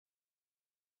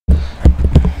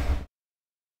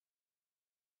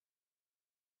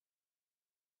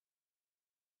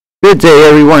Good day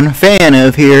everyone, Fan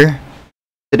of here.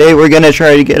 Today we're gonna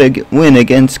try to get a win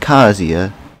against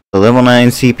Kazuya, the level 9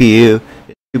 CPU,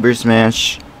 Super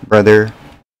Smash brother.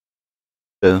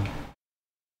 So,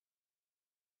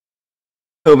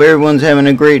 hope everyone's having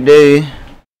a great day.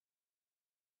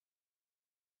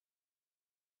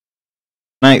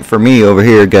 Night for me over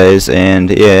here, guys,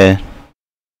 and yeah.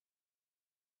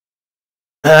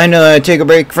 I know I take a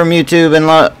break from YouTube and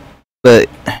lot, but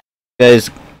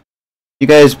you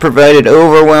guys provided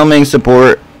overwhelming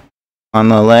support on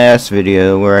the last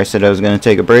video where I said I was going to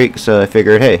take a break, so I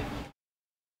figured, hey,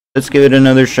 let's give it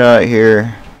another shot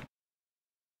here.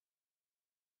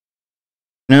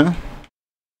 You know?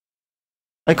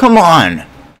 Like, come on! I'm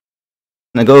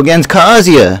gonna go against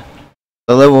Kazuya,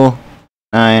 the level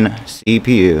 9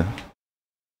 CPU.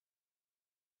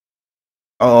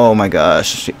 Oh my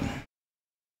gosh.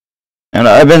 And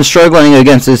I've been struggling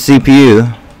against this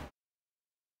CPU.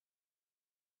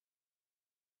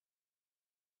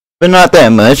 But not that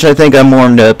much. I think I'm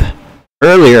warmed up.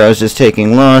 Earlier I was just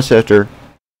taking loss after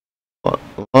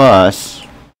loss.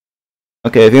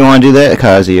 Okay, if you want to do that,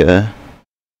 Kazuya.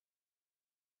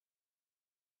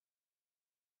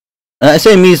 I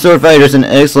say Meat Sword Fighter's an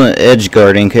excellent edge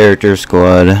guarding character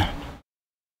squad.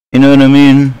 You know what I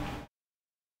mean?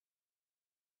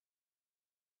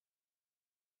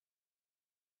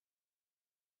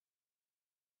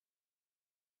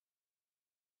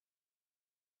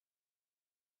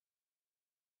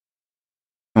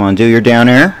 Come on, do your down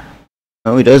air.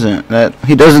 No, he doesn't.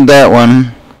 He doesn't that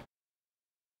one.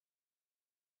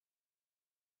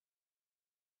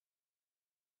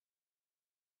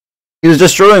 He was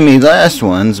destroying me last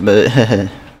ones, but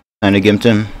kinda gimped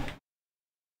him.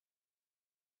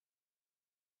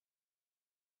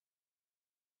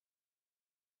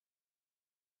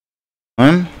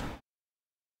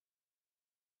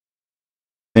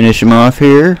 Finish him off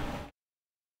here.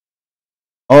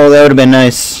 Oh, that would have been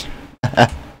nice.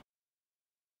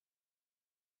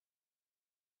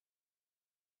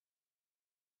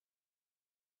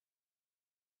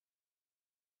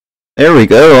 There we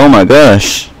go. Oh my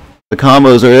gosh. The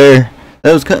combos are there.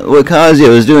 That was what Kazuya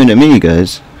was doing to me,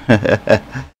 guys.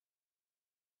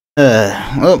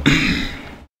 Well,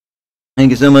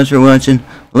 thank you so much for watching.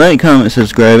 Like, comment,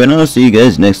 subscribe, and I'll see you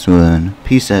guys next one.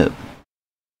 Peace out.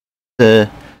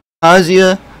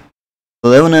 Kazuya,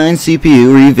 level 9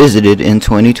 CPU revisited in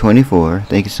 2024.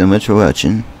 Thank you so much for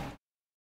watching.